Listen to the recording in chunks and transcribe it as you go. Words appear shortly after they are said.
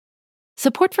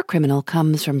Support for Criminal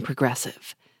comes from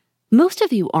Progressive. Most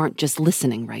of you aren't just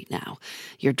listening right now.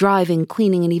 You're driving,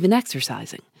 cleaning, and even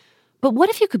exercising. But what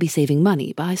if you could be saving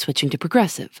money by switching to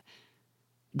Progressive?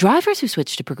 Drivers who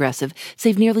switch to Progressive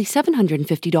save nearly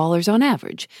 $750 on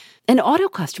average, and auto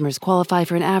customers qualify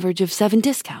for an average of 7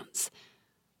 discounts.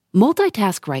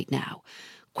 Multitask right now.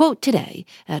 Quote today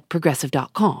at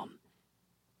Progressive.com.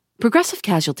 Progressive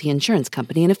Casualty Insurance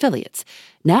Company and Affiliates.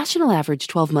 National average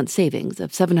 12-month savings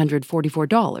of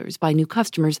 $744 by new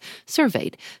customers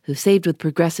surveyed who saved with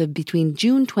Progressive between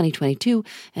June 2022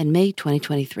 and May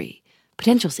 2023.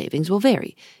 Potential savings will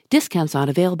vary. Discounts not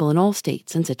available in all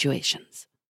states and situations.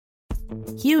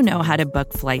 You know how to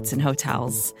book flights and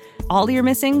hotels. All you're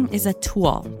missing is a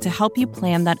tool to help you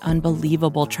plan that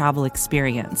unbelievable travel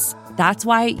experience. That's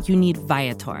why you need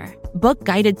Viator. Book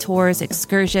guided tours,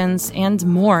 excursions, and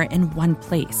more in one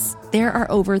place. There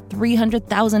are over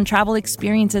 300,000 travel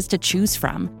experiences to choose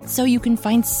from, so you can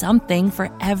find something for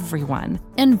everyone.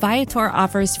 And Viator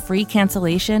offers free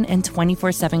cancellation and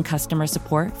 24/7 customer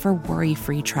support for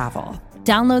worry-free travel.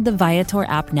 Download the Viator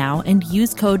app now and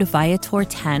use code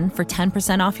Viator10 for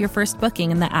 10% off your first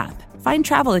booking in the app. Find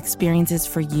travel experiences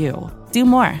for you. Do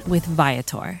more with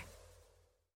Viator.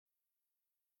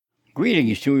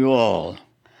 Greetings to you all.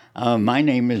 My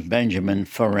name is Benjamin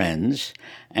Ferenz,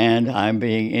 and I'm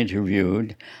being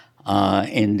interviewed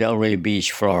in Delray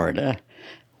Beach, Florida,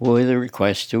 with a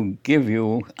request to give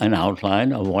you an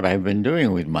outline of what I've been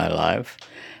doing with my life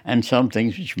and some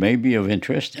things which may be of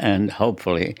interest and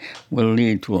hopefully will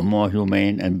lead to a more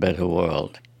humane and better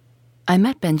world. I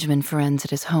met Benjamin Ferenz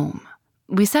at his home.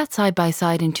 We sat side by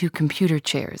side in 2 computer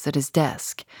chairs at his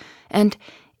desk, and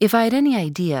if I had any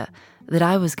idea that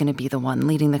I was going to be the one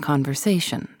leading the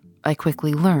conversation, I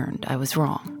quickly learned I was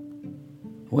wrong.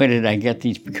 Where did I get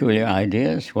these peculiar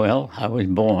ideas? Well, I was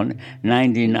born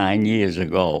 99 years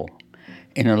ago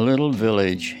in a little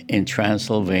village in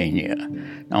Transylvania.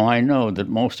 Now, I know that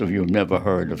most of you have never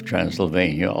heard of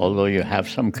Transylvania, although you have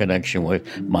some connection with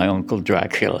my Uncle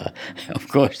Dracula. Of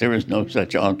course, there is no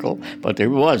such uncle, but there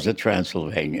was a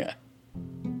Transylvania.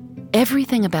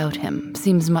 Everything about him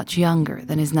seems much younger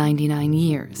than his 99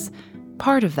 years.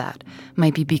 Part of that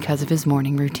might be because of his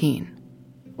morning routine.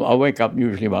 Well, I wake up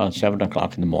usually about 7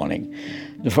 o'clock in the morning.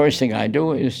 The first thing I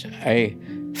do is a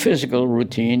physical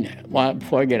routine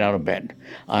before I get out of bed.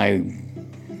 I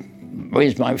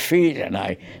raise my feet and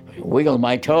I wiggle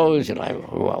my toes and I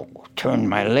turn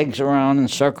my legs around in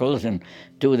circles and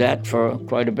do that for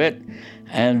quite a bit.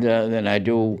 And then I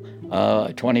do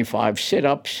 25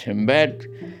 sit-ups in bed.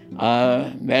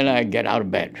 Then I get out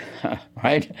of bed,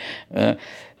 right?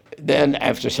 Then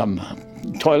after some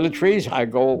toiletries, I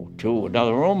go to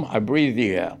another room, I breathe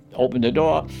the air, open the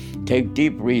door, take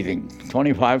deep breathing,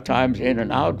 25 times in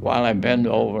and out while I bend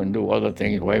over and do other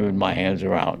things, waving my hands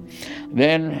around.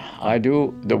 Then I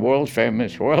do the world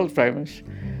famous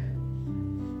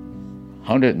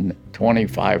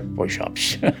 125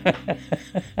 push-ups.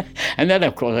 And then,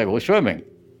 of course, I go swimming.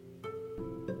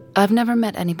 I've never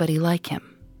met anybody like him.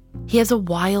 He has a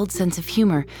wild sense of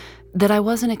humor that I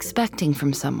wasn't expecting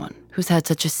from someone who's had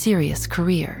such a serious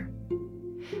career.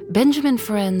 Benjamin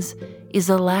Ferenz is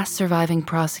the last surviving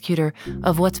prosecutor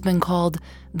of what's been called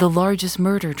the largest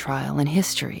murder trial in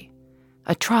history,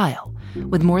 a trial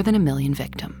with more than 1 million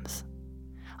victims.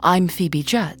 I'm Phoebe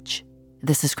Judge.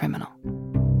 This is Criminal.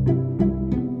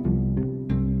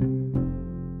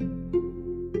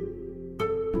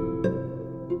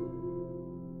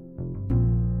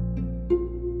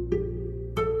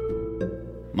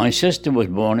 My sister was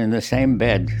born in the same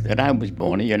bed that I was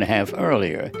born a year and a half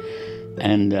earlier.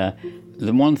 And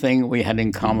the one thing we had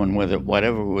in common with it,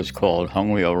 whatever it was called,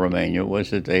 Hungary or Romania, was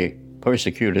that they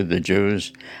persecuted the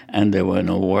Jews and there were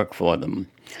no work for them.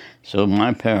 So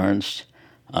my parents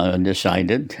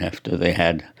decided, after they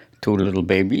had 2 little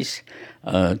babies,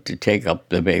 to take up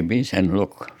the babies and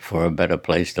look for a better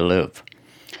place to live.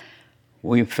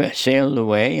 We sailed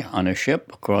away on a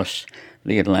ship across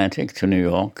the Atlantic to New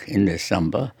York in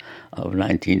December of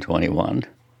 1921.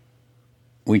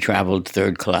 We traveled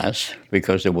 3rd class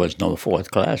because there was no 4th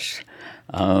class.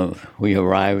 We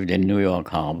arrived in New York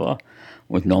Harbor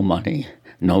with no money,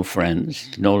 no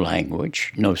friends, no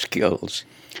language, no skills.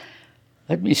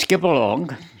 Let me skip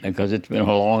along because it's been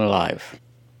a long life.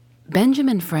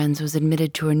 Benjamin Ferenz was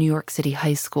admitted to a New York City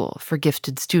high school for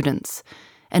gifted students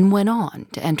and went on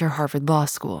to enter Harvard Law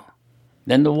School.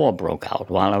 Then the war broke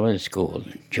out while I was at school.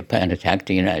 Japan attacked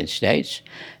the United States.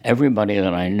 Everybody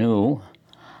that I knew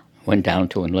went down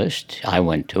to enlist. I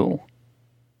went too.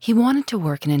 He wanted to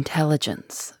work in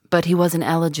intelligence, but he wasn't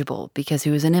eligible because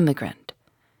he was an immigrant.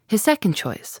 His second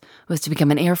choice was to become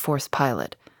an Air Force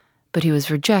pilot, but he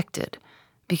was rejected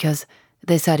because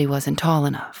they said he wasn't tall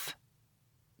enough.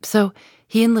 So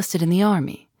he enlisted in the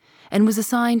Army and was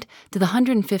assigned to the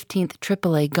 115th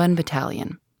AAA Gun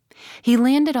Battalion. He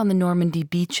landed on the Normandy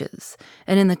beaches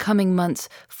and in the coming months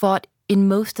fought in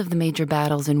most of the major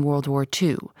battles in World War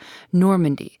II,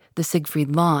 Normandy, the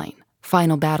Siegfried Line,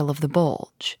 Final Battle of the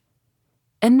Bulge.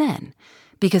 And then,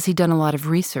 because he'd done a lot of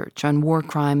research on war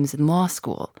crimes in law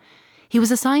school, he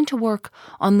was assigned to work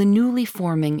on the newly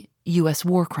forming U.S.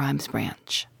 War Crimes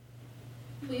Branch.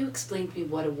 Will you explain to me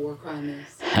what a war crime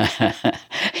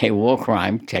is? A war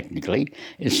crime, technically,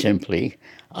 is simply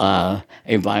a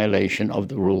violation of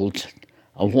the rules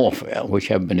of warfare, which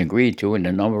have been agreed to in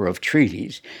a number of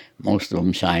treaties, most of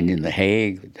them signed in The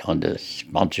Hague under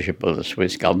sponsorship of the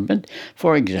Swiss government.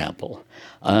 For example,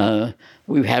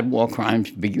 we've had war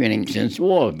crimes beginning since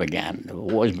war began. The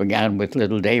wars began with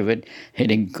little David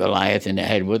hitting Goliath in the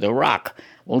head with a rock.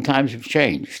 Well, times have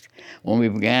changed. When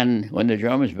the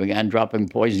Germans began dropping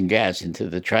poison gas into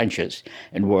the trenches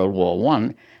in World War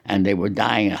I, and they were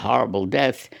dying a horrible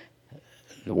death,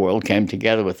 the world came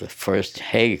together with the first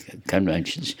Hague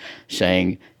Conventions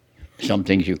saying some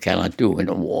things you cannot do in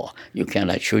a war. You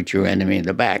cannot shoot your enemy in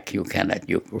the back. You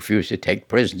refuse to take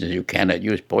prisoners. You cannot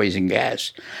use poison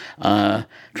gas.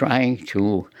 Trying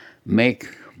to make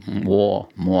war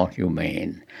more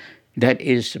humane. That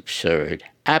is absurd,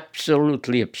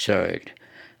 absolutely absurd.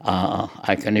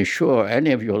 I can assure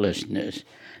any of your listeners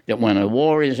that when a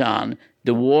war is on,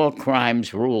 the war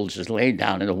crimes rules as laid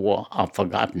down in the war are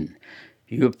forgotten.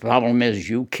 Your problem is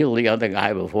you kill the other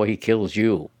guy before he kills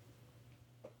you.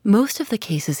 Most of the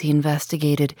cases he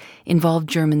investigated involved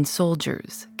German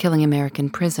soldiers killing American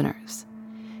prisoners.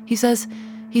 He says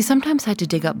he sometimes had to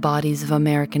dig up bodies of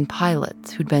American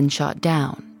pilots who'd been shot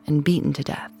down and beaten to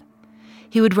death.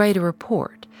 He would write a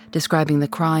report describing the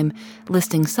crime,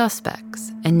 listing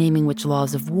suspects, and naming which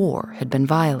laws of war had been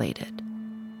violated.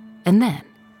 And then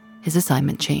his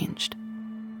assignment changed.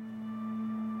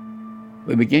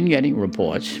 We begin getting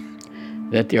reports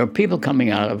that there are people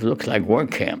coming out of looks like work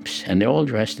camps, and they're all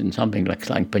dressed in something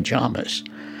like pajamas.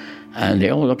 And they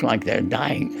all look like they're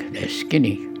dying. They're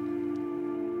skinny.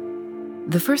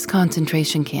 The first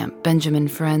concentration camp Benjamin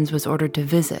Ferencz was ordered to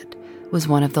visit was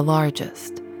one of the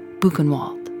largest,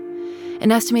 Buchenwald.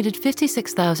 An estimated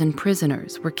 56,000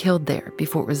 prisoners were killed there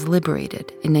before it was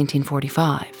liberated in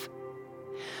 1945.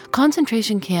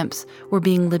 Concentration camps were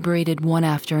being liberated one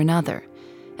after another,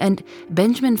 and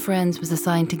Benjamin Ferencz was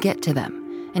assigned to get to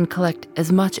them and collect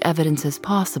as much evidence as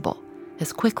possible,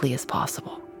 as quickly as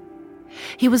possible.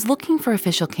 He was looking for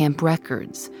official camp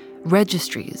records,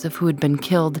 registries of who had been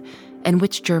killed, and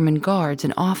which German guards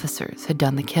and officers had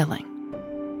done the killing.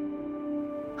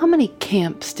 How many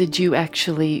camps did you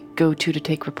actually go to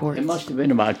take reports? There must have been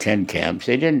about 10 camps.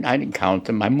 I didn't count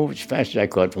them. I moved as fast as I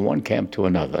could from one camp to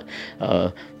another.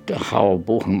 Dachau,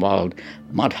 Buchenwald,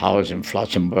 Mauthausen,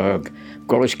 Flossenburg,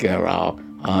 Groß-Gerau,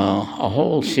 a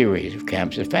whole series of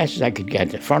camps. As fast as I could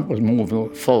get, the front was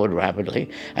moving forward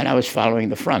rapidly, and I was following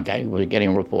the front. I was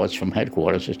getting reports from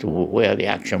headquarters as to where the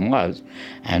action was.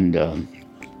 And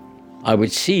I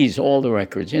would seize all the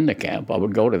records in the camp. I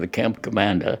would go to the camp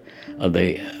commander,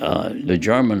 the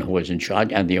German who was in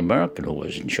charge, and the American who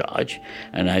was in charge,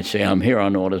 and I'd say, I'm here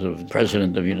on orders of the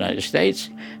President of the United States,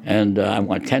 and I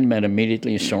want 10 men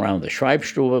immediately surround the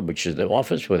Schreibstube, which is the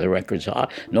office where the records are.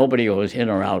 Nobody goes in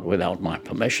or out without my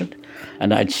permission.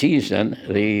 And I'd seize then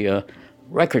the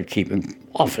record-keeping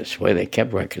office where they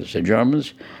kept records. The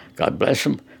Germans, God bless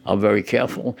them, are very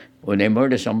careful. When they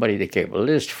murder somebody, they keep a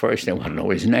list. First, they want to know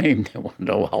his name. They want to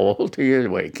know how old he is,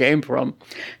 where he came from.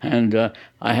 And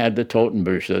I had the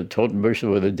Totenbücher. The Totenbücher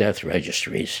were the death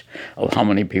registries of how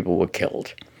many people were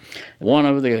killed. One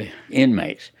of the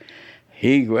inmates,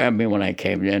 he grabbed me when I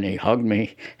came in, he hugged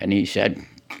me, and he said,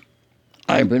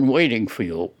 I've been waiting for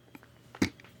you.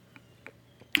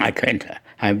 I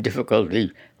have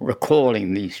difficulty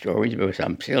recalling these stories because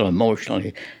I'm still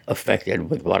emotionally affected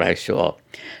with what I saw.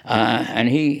 And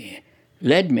he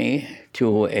led me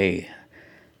to a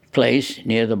place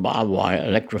near the barbed wire,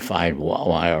 electrified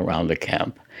wire around the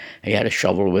camp. He had a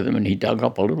shovel with him, and he dug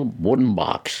up a little wooden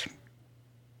box.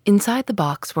 Inside the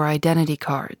box were identity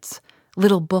cards,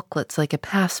 little booklets like a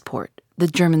passport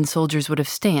that German soldiers would have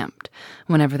stamped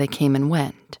whenever they came and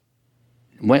went.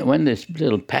 When this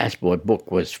little passport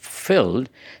book was filled,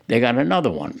 they got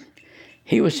another one.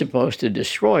 He was supposed to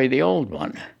destroy the old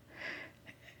one.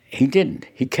 He didn't.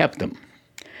 He kept them.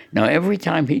 Now, every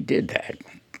time he did that,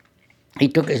 he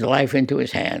took his life into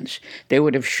his hands. They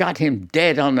would have shot him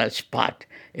dead on that spot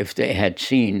if they had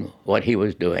seen what he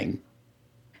was doing.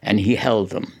 And he held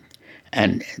them.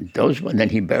 And then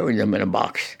he buried them in a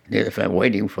box near the fence,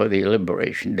 waiting for the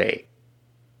Liberation Day.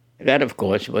 That, of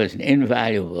course, was an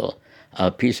invaluable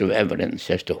piece of evidence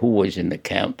as to who was in the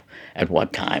camp at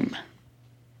what time.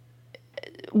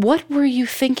 What were you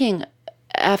thinking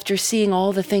after seeing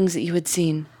all the things that you had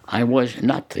seen? I was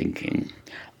not thinking.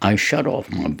 I shut off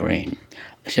my brain.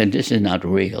 I said, this is not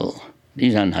real.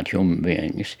 These are not human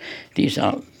beings. These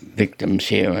are victims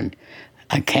here, and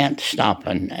I can't stop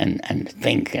and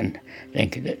think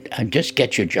that just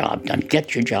get your job done, get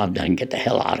the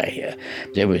hell out of here.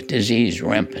 There was disease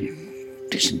rampant,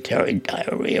 dysentery,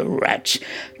 diarrhea, rats,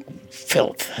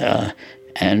 filth,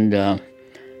 and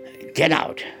get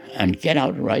out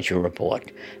and write your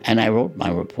report. And I wrote my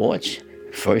reports,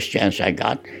 first chance I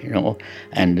got,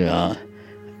 and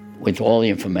with all the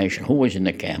information, who was in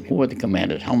the camp, who were the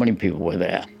commanders, how many people were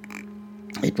there.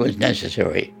 It was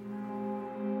necessary.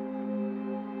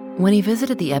 When he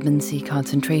visited the Ebensee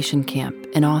concentration camp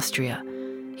in Austria,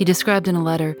 he described in a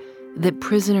letter that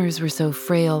prisoners were so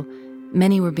frail,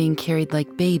 many were being carried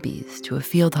like babies to a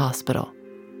field hospital.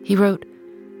 He wrote,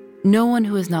 "No one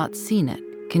who has not seen it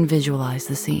can visualize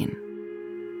the scene."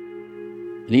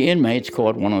 The inmates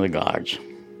caught one of the guards,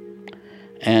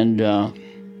 and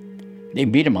they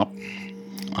beat him up.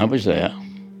 I was there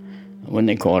when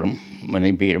they caught him, when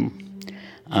they beat him.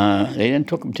 They then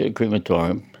took him to the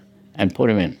crematorium and put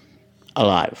him in,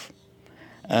 alive.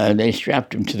 They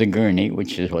strapped him to the gurney,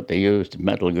 which is what they used, the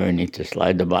metal gurney, to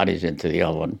slide the bodies into the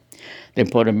oven. They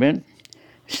put him in,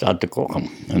 started to cook him,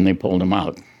 and they pulled him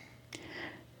out.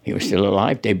 He was still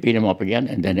alive. They beat him up again,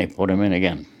 and then they put him in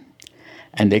again.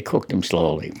 And they cooked him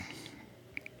slowly.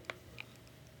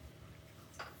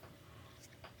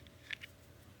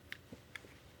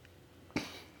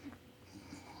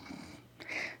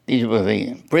 These were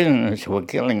the prisoners who were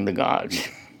killing the guards.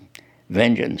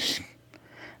 Vengeance.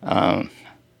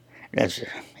 That's an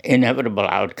inevitable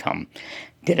outcome.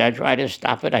 Did I try to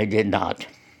stop it? I did not.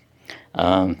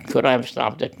 Could I have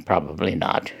stopped it? Probably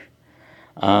not.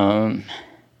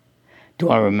 Do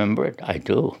I remember it? I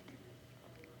do.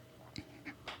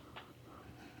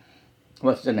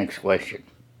 What's the next question?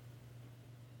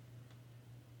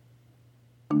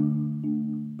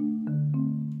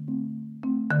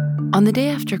 On the day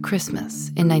after Christmas,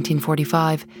 in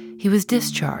 1945, he was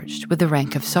discharged with the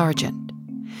rank of sergeant.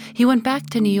 He went back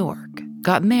to New York,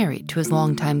 got married to his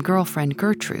longtime girlfriend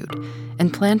Gertrude,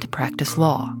 and planned to practice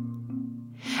law.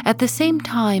 At the same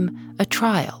time, a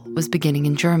trial was beginning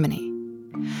in Germany.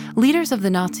 Leaders of the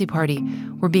Nazi Party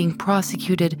were being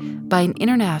prosecuted by an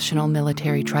international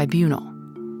military tribunal.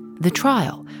 The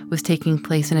trial was taking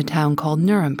place in a town called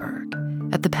Nuremberg,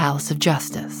 at the Palace of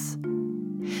Justice.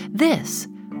 This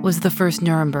was the first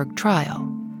Nuremberg trial.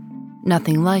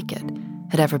 Nothing like it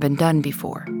had ever been done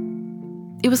before.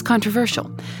 It was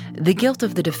controversial. The guilt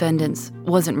of the defendants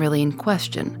wasn't really in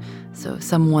question, so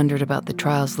some wondered about the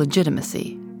trial's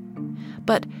legitimacy.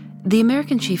 But the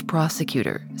American chief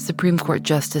prosecutor, Supreme Court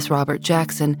Justice Robert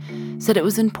Jackson, said it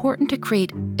was important to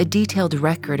create a detailed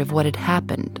record of what had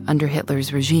happened under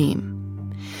Hitler's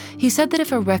regime. He said that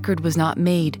if a record was not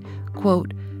made,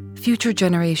 quote, future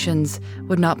generations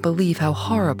would not believe how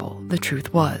horrible the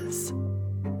truth was.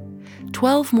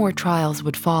 12 more trials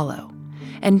would follow,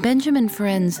 and Benjamin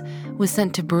Ferencz was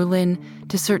sent to Berlin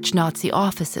to search Nazi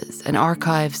offices and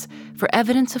archives for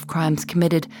evidence of crimes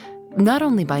committed not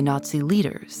only by Nazi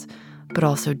leaders, but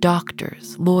also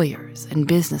doctors, lawyers, and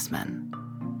businessmen.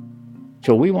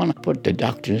 So we want to put the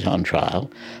doctors on trial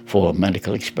for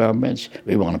medical experiments.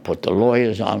 We want to put the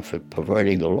lawyers on for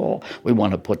perverting the law. We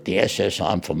want to put the SS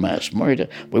on for mass murder.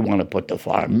 We want to put the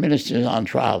foreign ministers on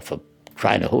trial for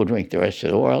trying to hoodwink the rest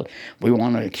of the world. We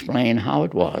want to explain how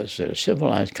it was that a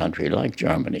civilized country like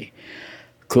Germany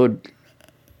could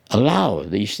allow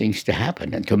these things to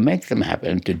happen and to make them happen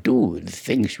and to do the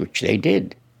things which they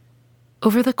did.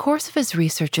 Over the course of his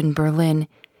research in Berlin,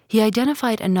 he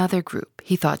identified another group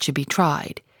he thought should be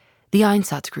tried, the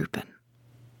Einsatzgruppen.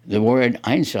 The word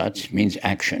Einsatz means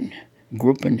action.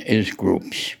 Gruppen is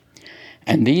groups.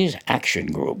 And these action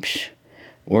groups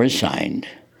were assigned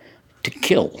to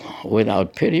kill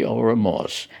without pity or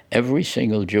remorse every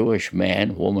single Jewish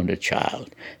man, woman, or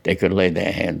child they could lay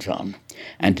their hands on,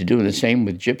 and to do the same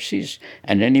with gypsies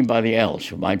and anybody else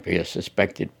who might be a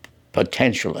suspected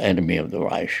potential enemy of the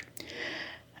Reich.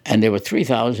 And there were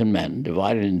 3,000 men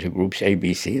divided into groups A,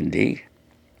 B, C, and D.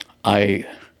 I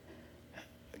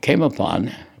came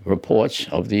upon reports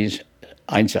of these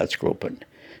Einsatzgruppen,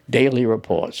 daily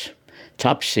reports,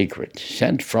 top secret,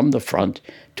 sent from the front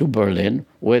to Berlin,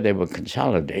 where they were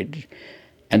consolidated,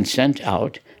 and sent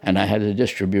out, and I had a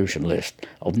distribution list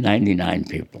of 99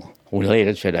 people, who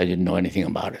later said I didn't know anything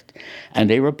about it. And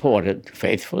they reported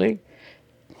faithfully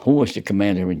who was the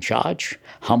commander in charge,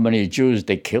 how many Jews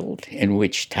they killed, in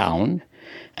which town.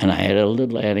 And I had a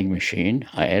little adding machine.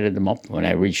 I added them up when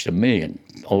I reached 1 million,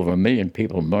 over 1 million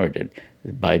people murdered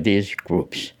by these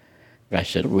groups. I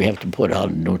said, we have to put out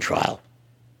a new trial.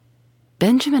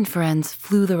 Benjamin Ferencz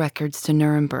flew the records to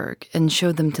Nuremberg and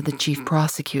showed them to the chief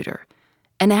prosecutor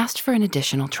and asked for an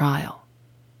additional trial.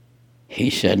 He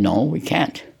said, no, we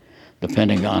can't. The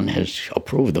Pentagon has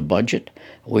approved the budget.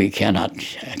 We cannot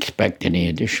expect any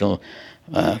additional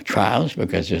trials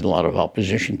because there's a lot of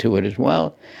opposition to it as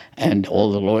well. And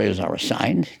all the lawyers are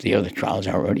assigned. The other trials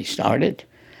are already started.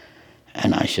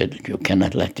 And I said, you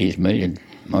cannot let these million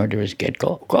murderers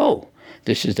go.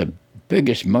 This is the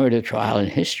biggest murder trial in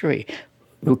history.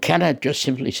 You cannot just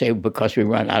simply say because we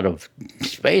run out of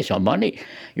space or money,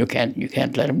 you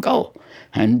can't let them go.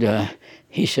 And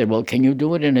he said, well, can you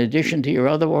do it in addition to your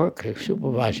other work,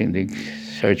 supervising the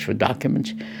search for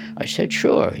documents? I said,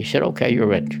 sure. He said, okay,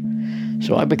 you're it.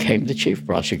 So I became the chief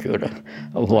prosecutor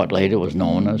of what later was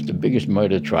known as the biggest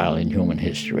murder trial in human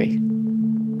history.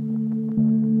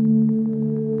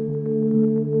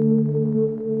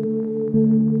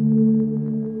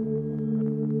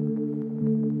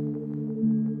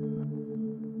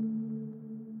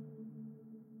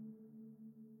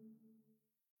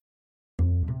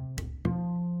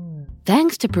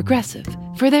 Thanks to Progressive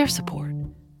for their support.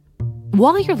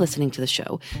 While you're listening to the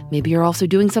show, maybe you're also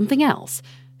doing something else.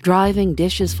 Driving,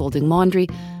 dishes, folding laundry.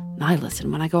 I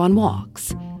listen when I go on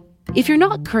walks. If you're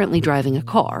not currently driving a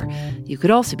car, you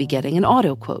could also be getting an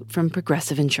auto quote from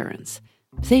Progressive Insurance.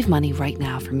 Save money right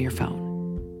now from your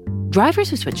phone. Drivers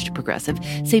who switch to Progressive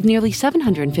save nearly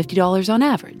 $750 on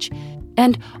average.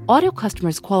 And auto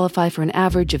customers qualify for an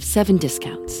average of 7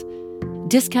 discounts.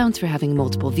 Discounts for having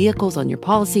multiple vehicles on your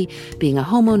policy, being a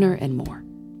homeowner, and more.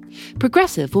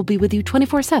 Progressive will be with you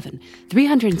 24/7,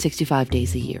 365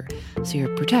 days a year, so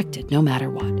you're protected no matter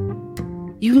what.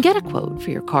 You can get a quote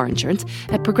for your car insurance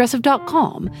at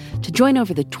Progressive.com to join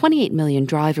over the 28 million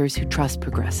drivers who trust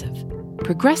Progressive.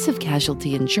 Progressive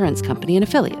Casualty Insurance Company and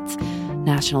Affiliates.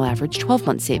 National average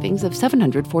 12-month savings of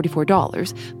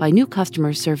 $744 by new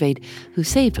customers surveyed who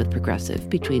saved with Progressive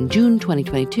between June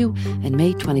 2022 and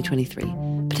May 2023.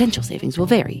 Potential savings will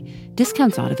vary.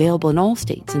 Discounts not available in all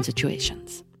states and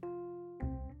situations.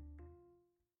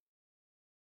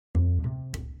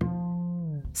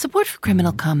 Support for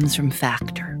Criminal comes from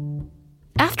Factor.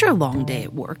 After a long day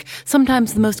at work,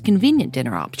 sometimes the most convenient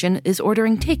dinner option is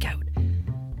ordering takeout.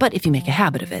 But if you make a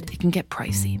habit of it, it can get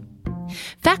pricey.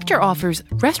 Factor offers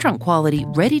restaurant-quality,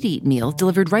 ready-to-eat meals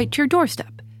delivered right to your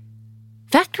doorstep.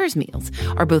 Factor's meals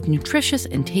are both nutritious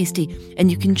and tasty, and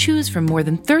you can choose from more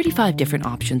than 35 different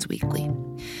options weekly.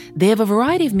 They have a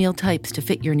variety of meal types to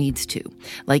fit your needs too,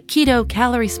 like keto,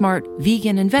 calorie smart,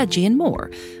 vegan, and veggie, and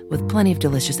more, with plenty of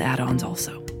delicious add-ons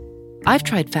also. I've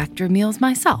tried Factor meals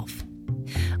myself.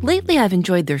 Lately, I've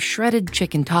enjoyed their shredded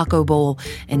chicken taco bowl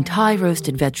and Thai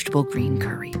roasted vegetable green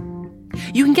curry.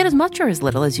 You can get as much or as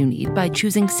little as you need by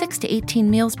choosing 6 to 18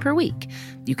 meals per week.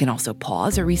 You can also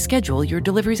pause or reschedule your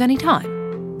deliveries anytime.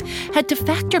 Head to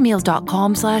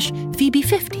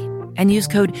factormeals.com/Phoebe50 and use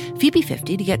code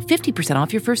Phoebe50 to get 50%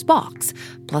 off your first box,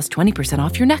 plus 20%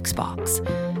 off your next box.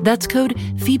 That's code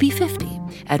Phoebe50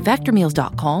 at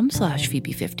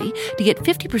factormeals.com/Phoebe50 to get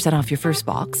 50% off your first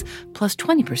box, plus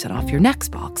 20% off your next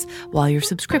box while your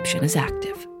subscription is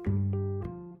active.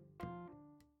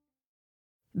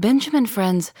 Benjamin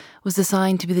Ferencz was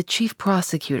assigned to be the chief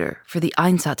prosecutor for the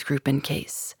Einsatzgruppen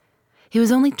case. He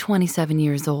was only 27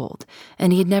 years old,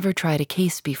 and he had never tried a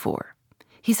case before.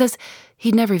 He says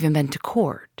he'd never even been to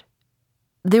court.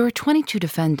 There were 22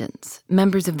 defendants,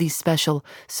 members of these special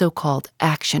so-called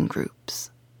action groups.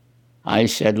 I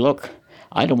said, look,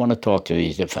 I don't want to talk to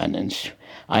these defendants.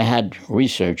 I had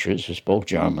researchers who spoke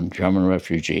German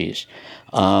refugees.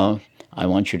 I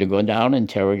want you to go down and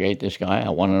interrogate this guy. I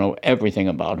want to know everything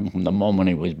about him from the moment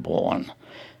he was born.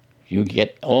 You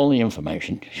get all the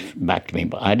information back to me,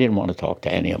 but I didn't want to talk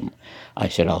to any of them. I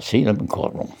said, I'll see them in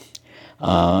courtroom.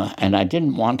 And I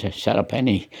didn't want to set up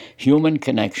any human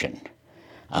connection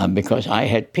because I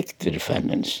had picked the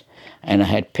defendants, and I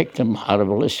had picked them out of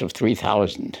a list of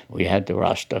 3,000. We had the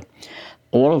roster.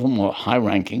 All of them were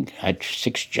high-ranking. I had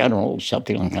 6 generals,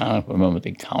 something like that, I don't remember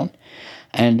the count,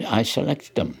 and I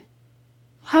selected them.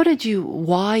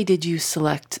 Why did you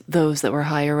select those that were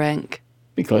higher rank?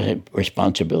 Because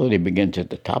responsibility begins at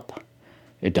the top.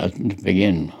 It doesn't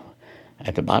begin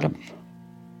at the bottom.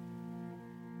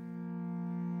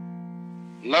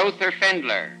 Lothar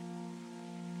Findler.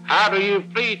 How do you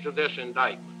plead to this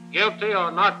indictment? Guilty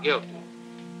or not guilty?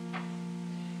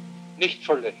 Nicht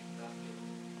schuldig.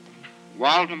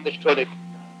 Walden? Nicht schuldig.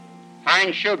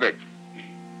 Heinz Schubert.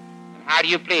 How do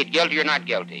you plead, guilty or not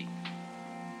guilty?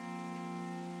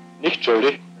 Nicht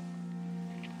schuldig.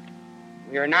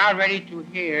 We are now ready to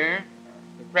hear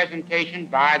the presentation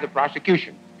by the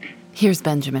prosecution. Here's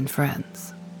Benjamin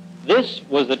Friends. This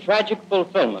was the tragic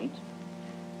fulfillment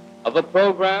of a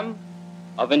program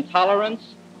of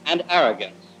intolerance and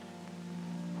arrogance.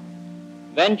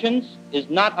 Vengeance is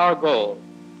not our goal,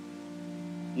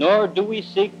 nor do we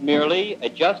seek merely a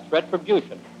just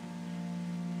retribution.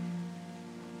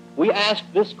 We ask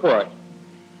this court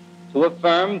to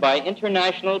affirm by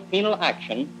international penal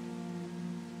action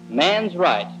man's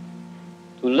right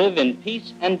to live in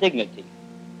peace and dignity,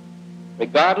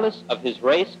 regardless of his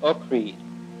race or creed.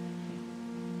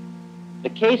 The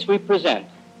case we present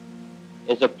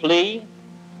is a plea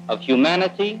of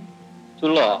humanity to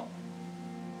law.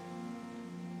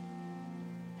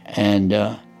 And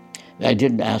I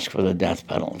didn't ask for the death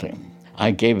penalty.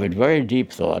 I gave it very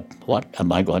deep thought. What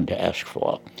am I going to ask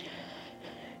for?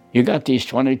 You got these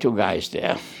 22 guys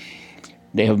there.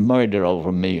 They have murdered over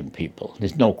 1 million people.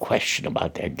 There's no question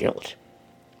about their guilt.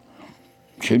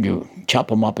 Should you chop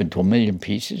them up into 1 million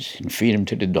pieces and feed them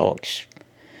to the dogs?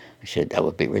 I said, that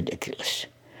would be ridiculous.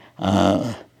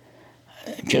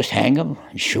 Just hang them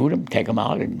and shoot them, take them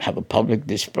out and have a public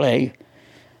display?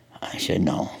 I said,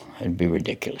 no, it'd be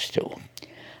ridiculous too.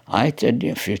 I said,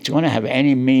 if it's going to have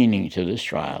any meaning to this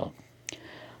trial,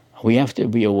 we have to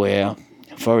be aware,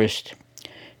 first,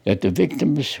 that the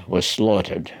victims were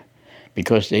slaughtered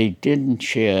because they didn't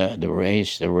share the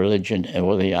race, the religion,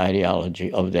 or the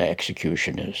ideology of their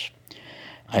executioners.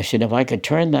 I said, if I could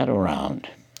turn that around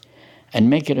and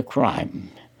make it a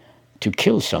crime to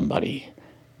kill somebody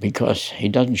because he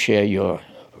doesn't share your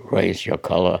race, your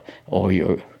color, or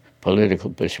your political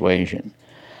persuasion,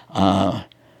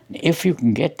 if you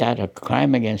can get that a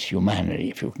crime against humanity,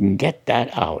 if you can get that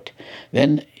out,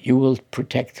 then you will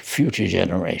protect future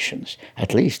generations,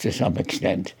 at least to some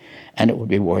extent, and it would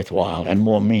be worthwhile and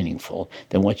more meaningful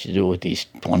than what you do with these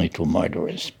 22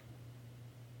 murderers.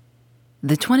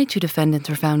 The 22 defendants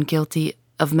were found guilty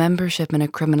of membership in a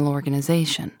criminal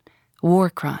organization, war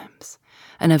crimes,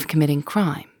 and of committing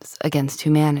crimes against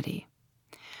humanity.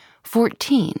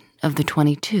 14 of the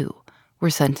 22 were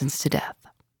sentenced to death.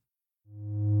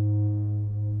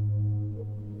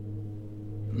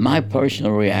 My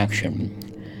personal reaction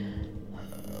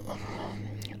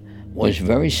was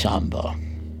very somber.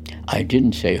 I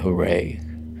didn't say, hooray,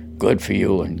 good for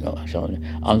you, and so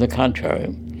on. On the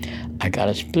contrary, I got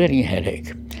a splitting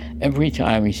headache. Every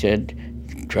time he said,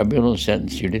 tribunal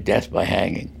sentenced you to death by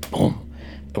hanging, boom,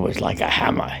 it was like a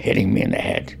hammer hitting me in the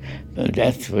head.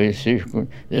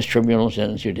 This tribunal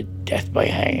sentenced you to death by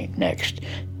hanging. Next,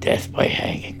 death by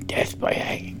hanging, death by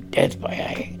hanging, death by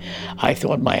hanging. I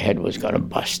thought my head was going to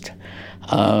bust.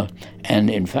 And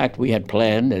in fact, we had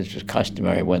planned, as was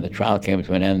customary, when the trial came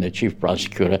to an end, the chief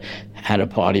prosecutor had a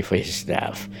party for his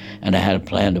staff, and I had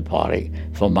planned a party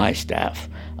for my staff.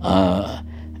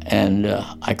 And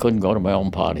I couldn't go to my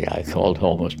own party. I called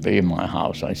home, it was be in my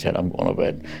house. I said, I'm going to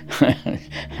bed.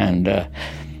 And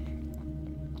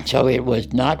so it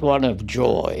was not one of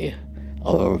joy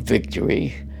or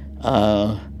victory.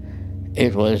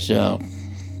 It was a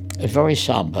very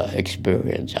somber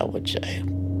experience, I would say.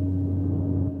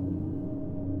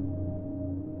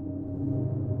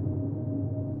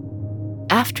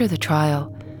 After the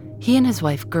trial, he and his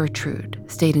wife Gertrude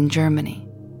stayed in Germany.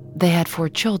 They had 4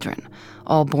 children,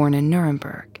 all born in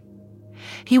Nuremberg.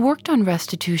 He worked on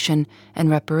restitution and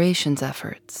reparations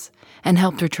efforts and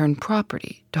helped return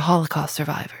property to Holocaust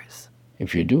survivors.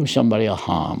 If you do somebody a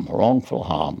harm, wrongful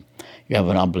harm, you have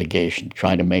an obligation to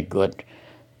try to make good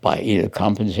by either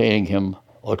compensating him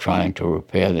or trying to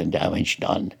repair the damage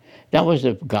done. That was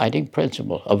the guiding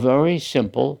principle, a very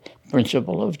simple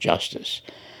principle of justice.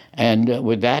 And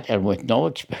with that, and with no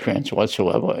experience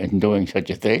whatsoever in doing such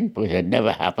a thing, because it had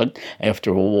never happened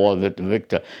after a war that the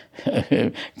victor,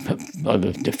 or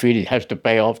the defeated has to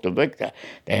pay off the victor.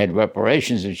 They had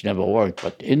reparations which never worked,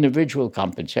 but individual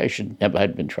compensation never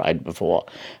had been tried before.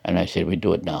 And I said, we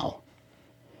do it now.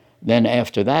 Then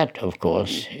after that, of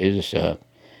course, is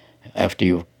after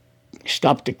you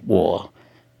stop the war,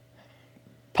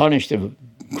 punish the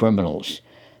criminals,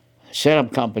 set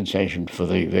up compensation for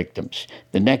the victims.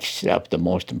 The next step, the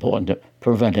most important,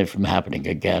 prevent it from happening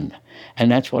again.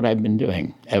 And that's what I've been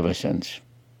doing ever since.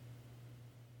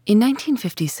 In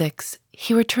 1956,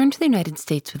 he returned to the United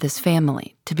States with his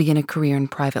family to begin a career in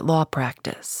private law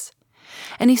practice.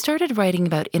 And he started writing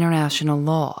about international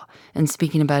law and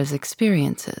speaking about his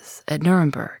experiences at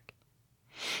Nuremberg.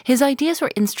 His ideas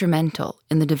were instrumental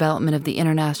in the development of the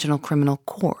International Criminal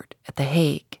Court at The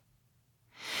Hague.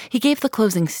 He gave the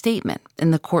closing statement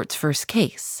in the court's first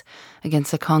case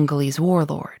against the Congolese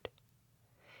warlord.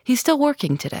 He's still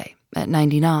working today, at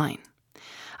 99.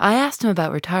 I asked him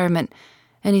about retirement,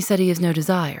 and he said he has no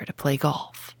desire to play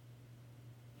golf.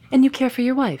 And you care for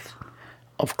your wife?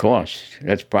 Of course.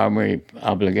 That's primary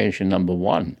obligation number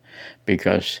one,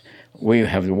 because we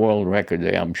have the world record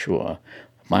there, I'm sure.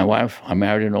 My wife, I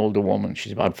married an older woman.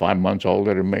 She's about 5 months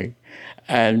older than me.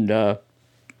 And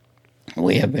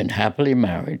we have been happily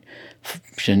married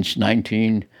since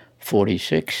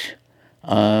 1946.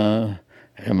 How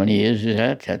many years is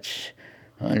that? That's,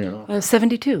 I don't know.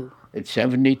 72. It's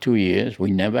 72 years.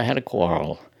 We never had a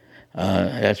quarrel.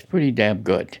 That's pretty damn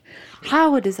good.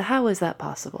 How is that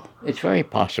possible? It's very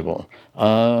possible.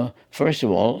 First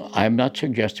of all, I'm not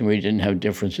suggesting we didn't have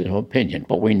differences of opinion,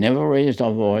 but we never raised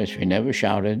our voice, we never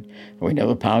shouted, we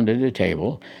never pounded the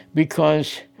table,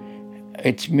 because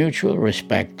it's mutual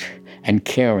respect and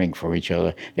caring for each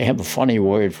other. They have a funny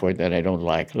word for it that I don't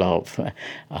like, love.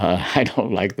 I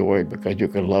don't like the word because you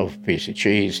can love a piece of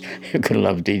cheese, you can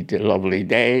love the lovely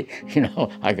day,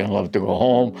 I can love to go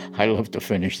home, I love to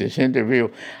finish this interview.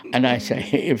 And I say,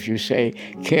 if you say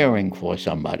caring for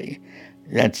somebody,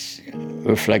 that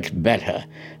reflects better.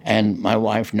 And my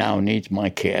wife now needs my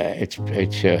care. It's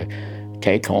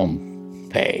take-home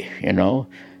pay,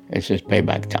 It's just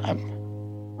payback time.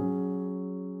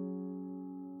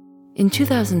 In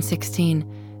 2016,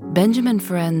 Benjamin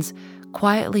Ferencz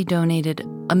quietly donated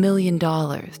 $1 million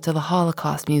to the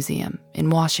Holocaust Museum in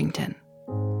Washington.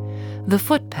 The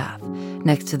footpath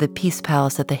next to the Peace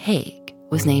Palace at The Hague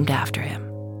was named after him.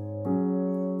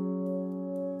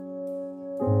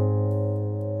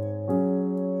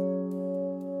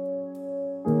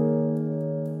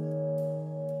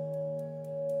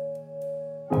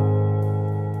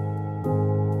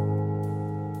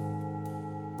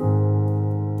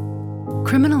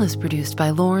 Criminal is produced by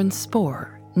Lauren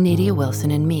Spohr, Nadia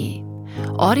Wilson, and me.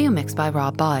 Audio mixed by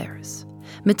Rob Byers.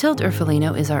 Matilde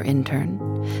Urfolino is our intern.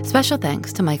 Special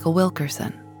thanks to Michael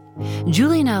Wilkerson.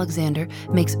 Julian Alexander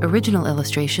makes original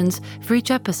illustrations for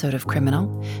each episode of Criminal.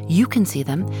 You can see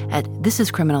them at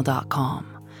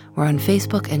thisiscriminal.com. We're on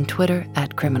Facebook and Twitter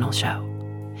at Criminal Show.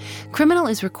 Criminal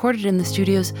is recorded in the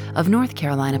studios of North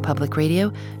Carolina Public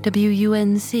Radio,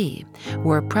 WUNC.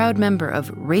 We're a proud member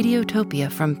of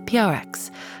Radiotopia from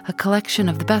PRX, a collection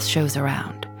of the best shows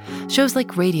around. Shows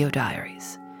like Radio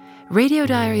Diaries. Radio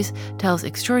Diaries tells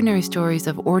extraordinary stories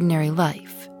of ordinary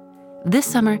life. This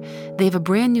summer, they have a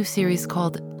brand new series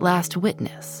called Last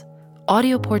Witness,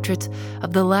 audio portraits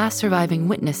of the last surviving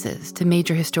witnesses to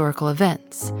major historical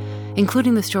events,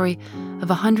 including the story of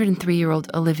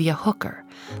 103-year-old Olivia Hooker,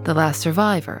 the last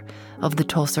survivor of the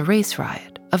Tulsa race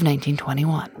riot of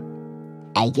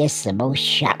 1921. I guess the most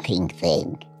shocking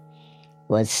thing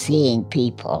was seeing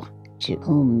people to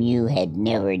whom you had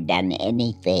never done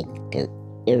anything to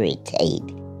irritate,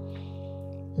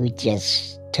 who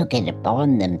just took it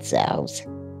upon themselves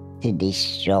to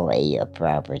destroy your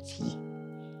property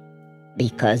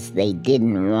because they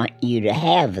didn't want you to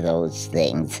have those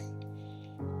things,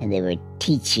 and they were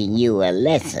teaching you a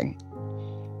lesson.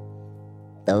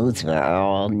 Those were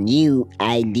all new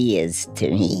ideas to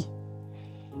me.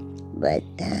 But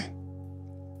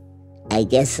I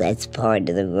guess that's part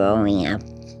of the growing up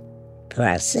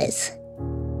process.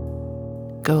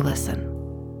 Go listen.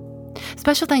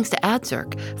 Special thanks to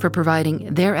AdZerk for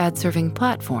providing their ad-serving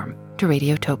platform to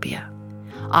Radiotopia.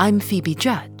 I'm Phoebe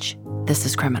Judge. This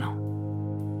is Criminal.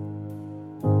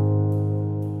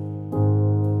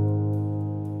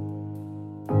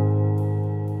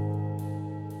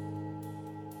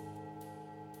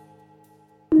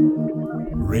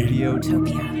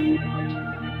 Radiotopia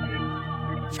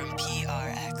from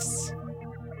PRX.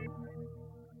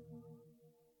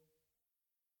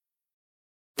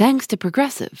 Thanks to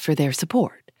Progressive for their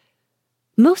support.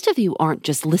 Most of you aren't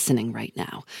just listening right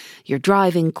now. You're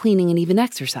driving, cleaning, and even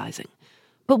exercising.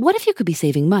 But what if you could be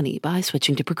saving money by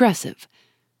switching to Progressive?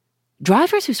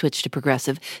 Drivers who switch to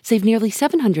Progressive save nearly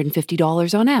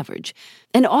 $750 on average,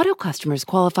 and auto customers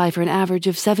qualify for an average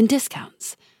of 7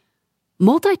 discounts.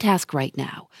 Multitask right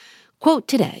now. Quote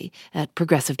today at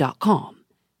Progressive.com.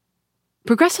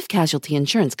 Progressive Casualty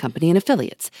Insurance Company and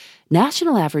Affiliates.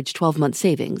 National average 12-month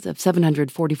savings of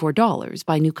 $744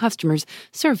 by new customers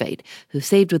surveyed who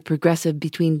saved with Progressive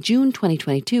between June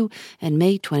 2022 and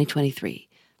May 2023.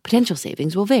 Potential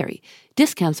savings will vary.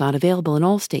 Discounts not available in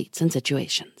all states and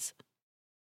situations.